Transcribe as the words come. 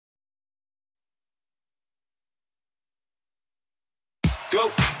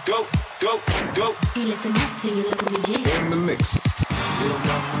You listen up to your local DJ. In the mix. Little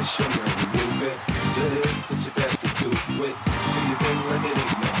mama, show me how you move it. Good, put your back into it. Do your thing like it ain't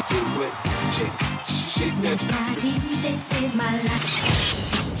nothing to it. Shake that. My DJ saved my life.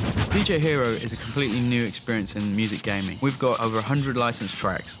 DJ Hero is a completely new experience in music gaming. We've got over 100 licensed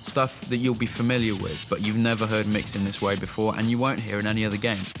tracks, stuff that you'll be familiar with, but you've never heard mixed in this way before, and you won't hear in any other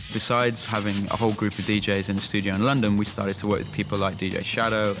game. Besides having a whole group of DJs in a studio in London, we started to work with people like DJ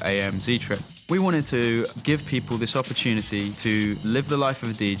Shadow, AM, Z-Trip. We wanted to give people this opportunity to live the life of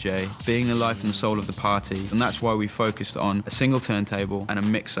a DJ, being the life and the soul of the party, and that's why we focused on a single turntable and a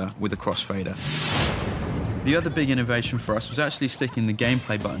mixer with a crossfader. The other big innovation for us was actually sticking the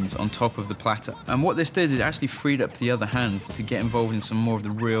gameplay buttons on top of the platter. And what this did is it actually freed up the other hand to get involved in some more of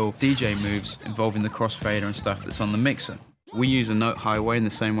the real DJ moves involving the crossfader and stuff that's on the mixer. We use a note highway in the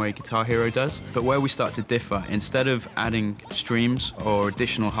same way Guitar Hero does, but where we start to differ, instead of adding streams or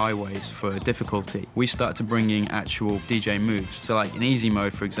additional highways for difficulty, we start to bring in actual DJ moves. So like in easy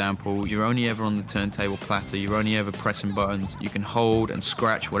mode, for example, you're only ever on the turntable platter, you're only ever pressing buttons, you can hold and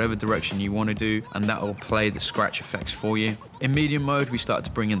scratch whatever direction you want to do, and that will play the scratch effects for you. In medium mode, we start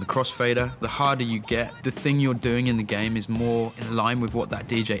to bring in the crossfader. The harder you get, the thing you're doing in the game is more in line with what that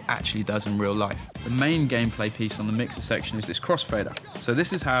DJ actually does in real life. The main gameplay piece on the mixer section is this crossfader. So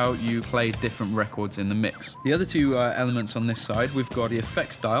this is how you play different records in the mix. The other two elements on this side, we've got the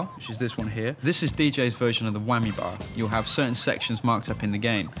effects dial, which is this one here. This is DJ's version of the whammy bar. You'll have certain sections marked up in the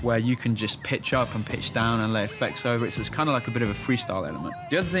game where you can just pitch up and pitch down and lay effects over it, so it's kind of like a bit of a freestyle element.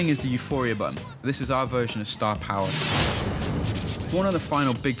 The other thing is the euphoria button. This is our version of star power. One of the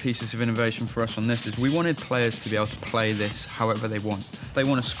final big pieces of innovation for us on this is we wanted players to be able to play this however they want. If they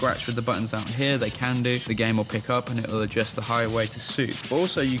want to scratch with the buttons out here, they can do. The game will pick up and it will adjust the highway to suit. But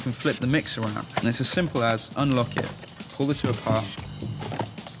also you can flip the mix around. And it's as simple as unlock it, pull the two apart,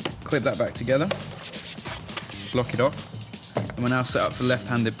 clip that back together, lock it off, and we're now set up for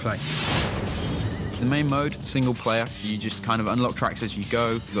left-handed play. The main mode, single player, you just kind of unlock tracks as you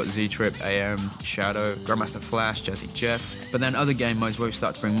go. You've got Z-Trip, AM, Shadow, Grandmaster Flash, Jazzy Jeff. But then other game modes where we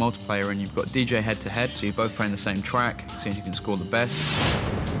start to bring multiplayer in, you've got DJ head-to-head, so you're both playing the same track, seeing who can score the best.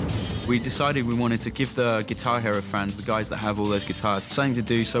 We decided we wanted to give the Guitar Hero fans, the guys that have all those guitars, something to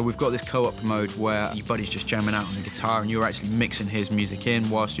do, so we've got this co-op mode where your buddy's just jamming out on the guitar and you're actually mixing his music in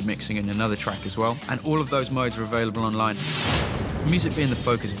whilst you're mixing in another track as well. And all of those modes are available online. Music being the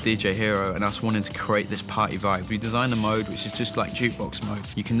focus of DJ Hero and us wanting to create this party vibe, we designed a mode which is just like jukebox mode.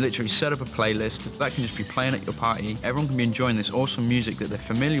 You can literally set up a playlist that can just be playing at your party. Everyone can be enjoying this awesome music that they're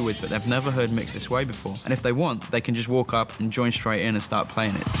familiar with but they've never heard mixed this way before. And if they want, they can just walk up and join straight in and start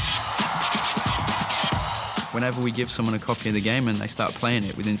playing it. Whenever we give someone a copy of the game and they start playing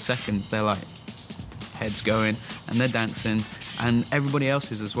it, within seconds they're like, heads going and they're dancing, and everybody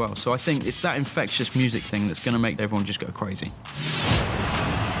else is as well. So I think it's that infectious music thing that's going to make everyone just go crazy.